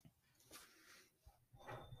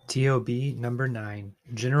TOB number 9,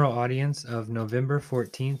 General Audience of November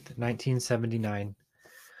 14th, 1979.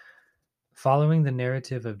 Following the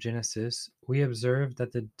narrative of Genesis, we observe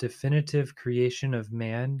that the definitive creation of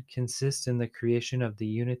man consists in the creation of the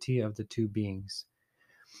unity of the two beings.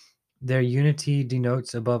 Their unity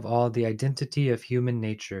denotes above all the identity of human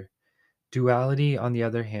nature. Duality, on the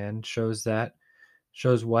other hand, shows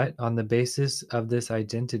what, on the basis of this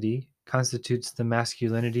identity, constitutes the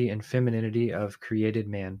masculinity and femininity of created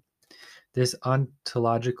man. This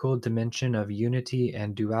ontological dimension of unity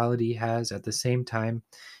and duality has, at the same time,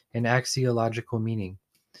 an axiological meaning.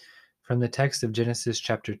 From the text of Genesis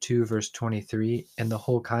chapter 2, verse 23, and the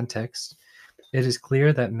whole context, it is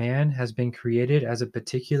clear that man has been created as a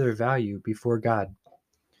particular value before God.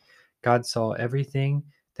 God saw everything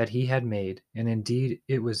that he had made, and indeed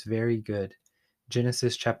it was very good.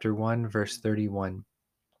 Genesis chapter 1, verse 31.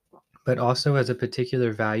 But also as a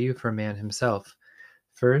particular value for man himself.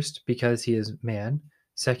 First, because he is man.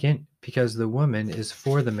 Second, because the woman is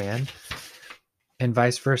for the man, and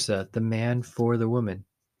vice versa, the man for the woman.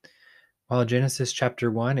 While Genesis chapter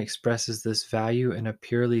 1 expresses this value in a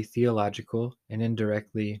purely theological and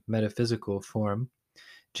indirectly metaphysical form,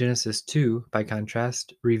 Genesis 2, by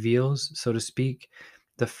contrast, reveals, so to speak,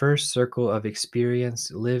 the first circle of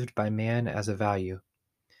experience lived by man as a value.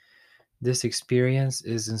 This experience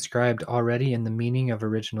is inscribed already in the meaning of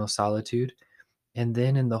original solitude, and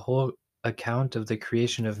then in the whole account of the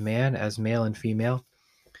creation of man as male and female.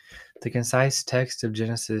 The concise text of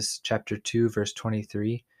Genesis chapter 2, verse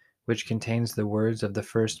 23, which contains the words of the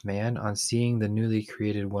first man on seeing the newly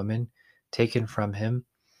created woman taken from him,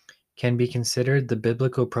 can be considered the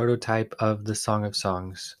biblical prototype of the Song of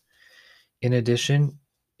Songs. In addition,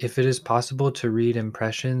 if it is possible to read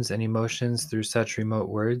impressions and emotions through such remote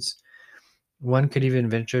words, one could even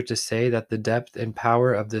venture to say that the depth and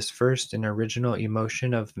power of this first and original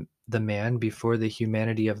emotion of the man before the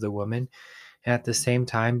humanity of the woman, and at the same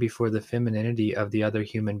time before the femininity of the other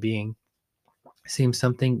human being, seems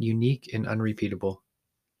something unique and unrepeatable.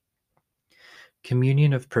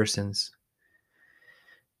 Communion of persons.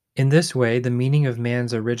 In this way, the meaning of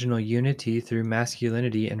man's original unity through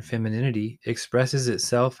masculinity and femininity expresses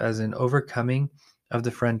itself as an overcoming of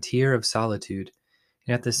the frontier of solitude,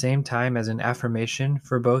 and at the same time as an affirmation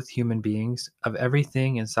for both human beings of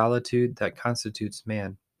everything in solitude that constitutes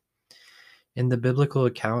man. In the biblical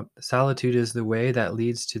account, solitude is the way that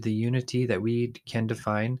leads to the unity that we can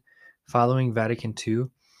define, following Vatican II,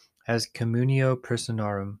 as communio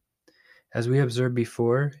personarum. As we observed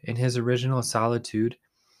before, in his original solitude,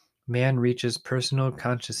 man reaches personal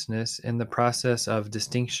consciousness in the process of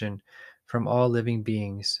distinction from all living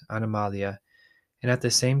beings, animalia, and at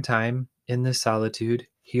the same time, in this solitude,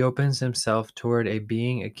 he opens himself toward a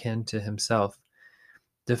being akin to himself,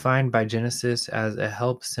 defined by Genesis as a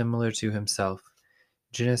help similar to himself.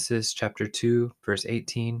 Genesis chapter 2, verse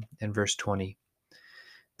 18 and verse 20.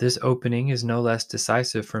 This opening is no less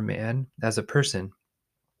decisive for man as a person.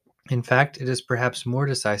 In fact, it is perhaps more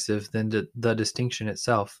decisive than the distinction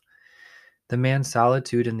itself. The man's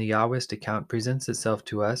solitude in the Yahwist account presents itself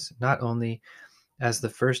to us not only as the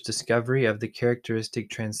first discovery of the characteristic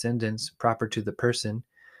transcendence proper to the person,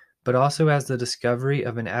 but also as the discovery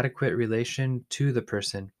of an adequate relation to the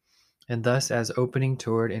person, and thus as opening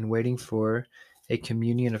toward and waiting for a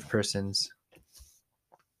communion of persons.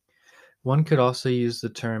 One could also use the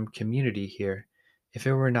term community here, if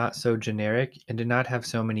it were not so generic and did not have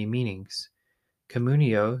so many meanings.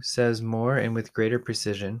 Communio says more and with greater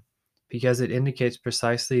precision, because it indicates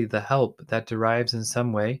precisely the help that derives in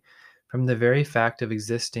some way from the very fact of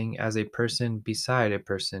existing as a person beside a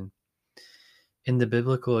person. In the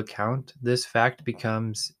biblical account, this fact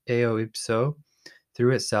becomes eo ipso,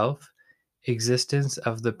 through itself, existence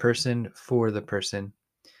of the person for the person,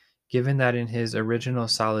 given that in his original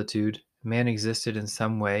solitude, man existed in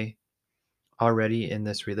some way already in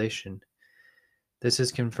this relation. This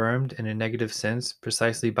is confirmed in a negative sense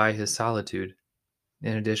precisely by his solitude.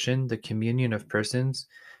 In addition, the communion of persons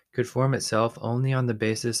could form itself only on the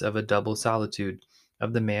basis of a double solitude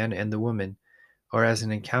of the man and the woman, or as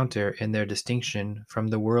an encounter in their distinction from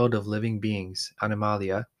the world of living beings,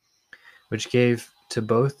 animalia, which gave to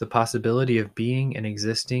both the possibility of being and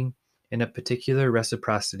existing in a particular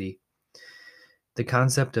reciprocity. The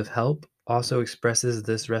concept of help also expresses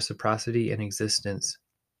this reciprocity in existence,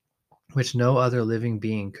 which no other living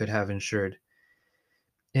being could have ensured.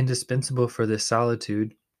 Indispensable for this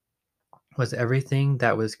solitude was everything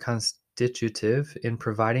that was constitutive in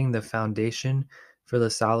providing the foundation for the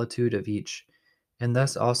solitude of each, and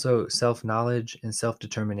thus also self-knowledge and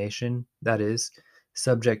self-determination, that is,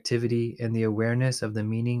 subjectivity and the awareness of the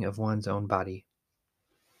meaning of one's own body.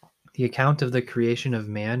 The account of the creation of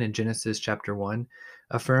man in Genesis chapter 1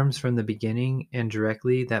 affirms from the beginning and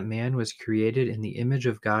directly that man was created in the image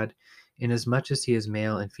of God inasmuch as he is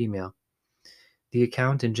male and female. The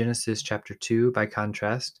account in Genesis chapter 2, by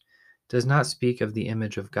contrast, does not speak of the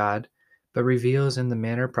image of God, but reveals in the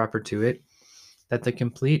manner proper to it that the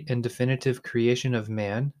complete and definitive creation of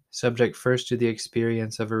man, subject first to the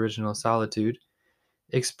experience of original solitude,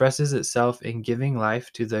 expresses itself in giving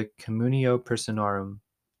life to the communio personarum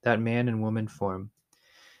that man and woman form.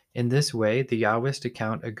 In this way, the Yahwist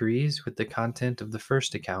account agrees with the content of the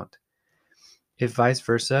first account. If vice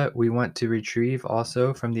versa, we want to retrieve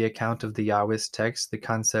also from the account of the Yahwist text the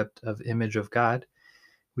concept of image of God,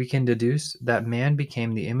 we can deduce that man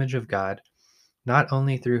became the image of God not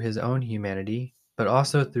only through his own humanity, but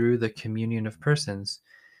also through the communion of persons,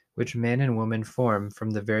 which man and woman form from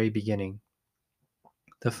the very beginning.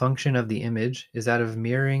 The function of the image is that of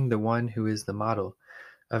mirroring the one who is the model,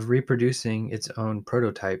 of reproducing its own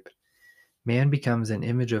prototype. Man becomes an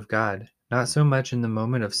image of God, not so much in the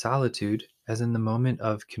moment of solitude as in the moment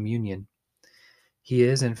of communion. He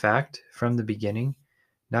is, in fact, from the beginning,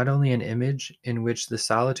 not only an image in which the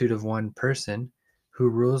solitude of one person, who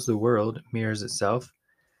rules the world, mirrors itself,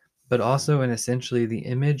 but also and essentially the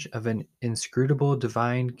image of an inscrutable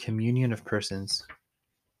divine communion of persons.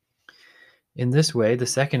 In this way, the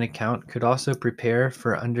second account could also prepare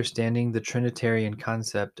for understanding the Trinitarian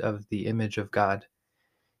concept of the image of God,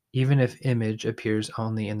 even if image appears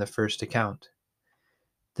only in the first account.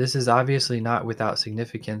 This is obviously not without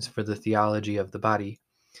significance for the theology of the body,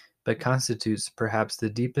 but constitutes perhaps the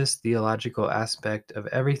deepest theological aspect of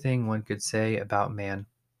everything one could say about man.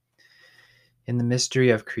 In the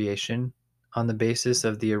mystery of creation, on the basis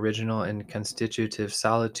of the original and constitutive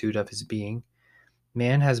solitude of his being,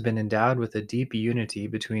 man has been endowed with a deep unity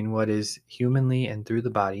between what is humanly and through the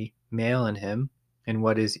body, male in him, and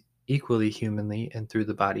what is equally humanly and through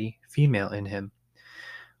the body, female in him.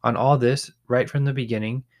 On all this, right from the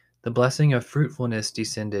beginning, the blessing of fruitfulness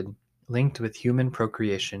descended, linked with human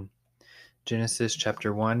procreation. Genesis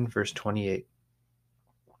chapter 1, verse 28.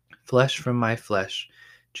 Flesh from my flesh.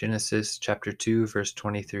 Genesis chapter 2, verse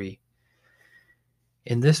 23.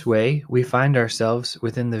 In this way, we find ourselves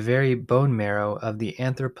within the very bone marrow of the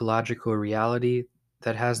anthropological reality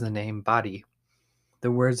that has the name body.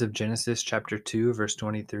 The words of Genesis chapter 2, verse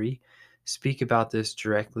 23 speak about this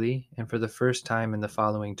directly and for the first time in the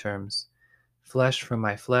following terms: flesh from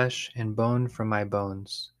my flesh and bone from my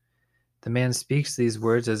bones. The man speaks these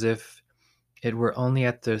words as if it were only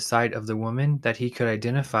at the sight of the woman that he could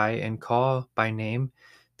identify and call by name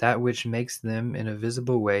that which makes them in a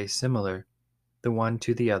visible way similar, the one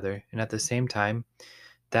to the other, and at the same time,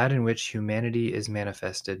 that in which humanity is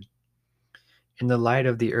manifested. In the light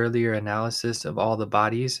of the earlier analysis of all the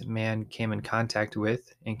bodies man came in contact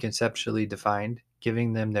with and conceptually defined,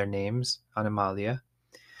 giving them their names, animalia,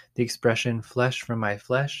 the expression flesh from my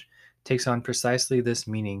flesh takes on precisely this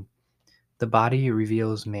meaning. The body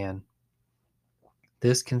reveals man.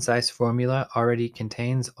 This concise formula already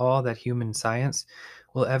contains all that human science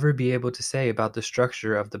will ever be able to say about the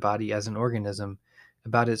structure of the body as an organism,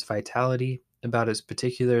 about its vitality, about its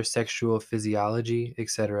particular sexual physiology,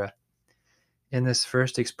 etc. In this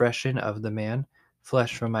first expression of the man,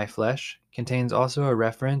 flesh from my flesh, contains also a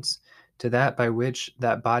reference to that by which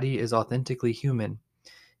that body is authentically human,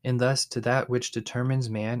 and thus to that which determines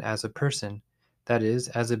man as a person, that is,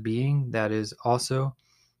 as a being that is also,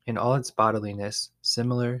 in all its bodiliness,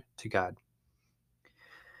 similar to God.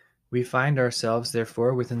 We find ourselves,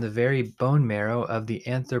 therefore, within the very bone marrow of the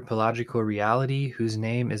anthropological reality whose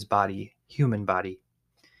name is body, human body.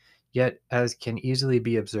 Yet, as can easily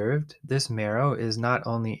be observed, this marrow is not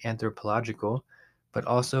only anthropological, but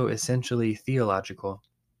also essentially theological.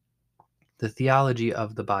 The theology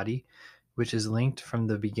of the body, which is linked from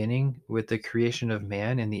the beginning with the creation of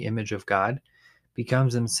man in the image of God,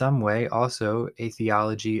 becomes in some way also a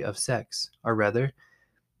theology of sex, or rather,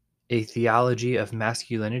 a theology of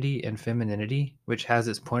masculinity and femininity, which has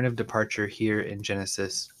its point of departure here in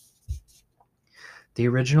Genesis. The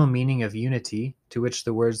original meaning of unity, to which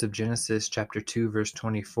the words of Genesis chapter 2, verse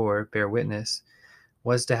 24 bear witness,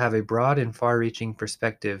 was to have a broad and far-reaching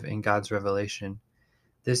perspective in God's revelation.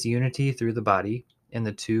 This unity through the body, and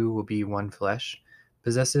the two will be one flesh,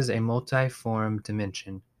 possesses a multiform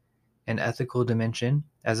dimension, an ethical dimension,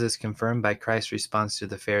 as is confirmed by Christ's response to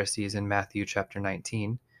the Pharisees in Matthew chapter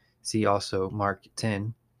 19, see also Mark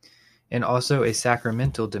 10, and also a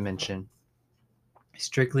sacramental dimension,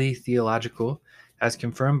 strictly theological, as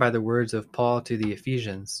confirmed by the words of Paul to the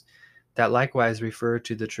Ephesians, that likewise refer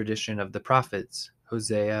to the tradition of the prophets,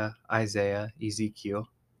 Hosea, Isaiah, Ezekiel.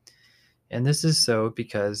 And this is so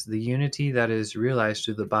because the unity that is realized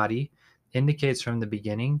through the body indicates from the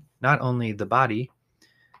beginning not only the body,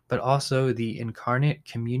 but also the incarnate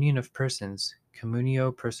communion of persons,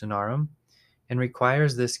 communio personarum, and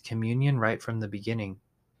requires this communion right from the beginning.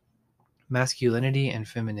 Masculinity and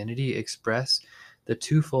femininity express the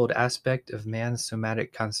twofold aspect of man's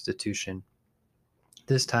somatic constitution.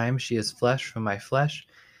 This time she is flesh from my flesh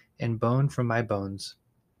and bone from my bones,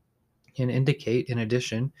 and indicate, in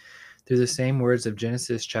addition, through the same words of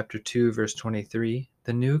Genesis chapter 2, verse 23,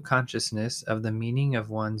 the new consciousness of the meaning of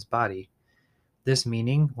one's body. This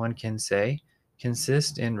meaning, one can say,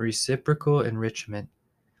 consists in reciprocal enrichment.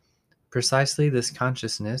 Precisely this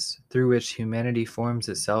consciousness, through which humanity forms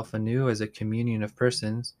itself anew as a communion of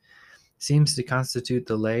persons, seems to constitute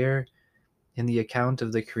the layer in the account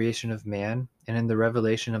of the creation of man and in the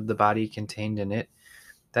revelation of the body contained in it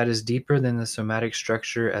that is deeper than the somatic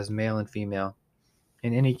structure as male and female.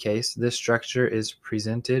 In any case, this structure is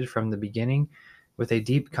presented from the beginning with a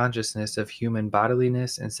deep consciousness of human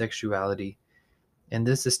bodiliness and sexuality, and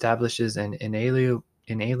this establishes an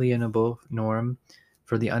inalienable norm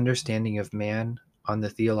for the understanding of man on the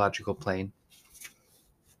theological plane.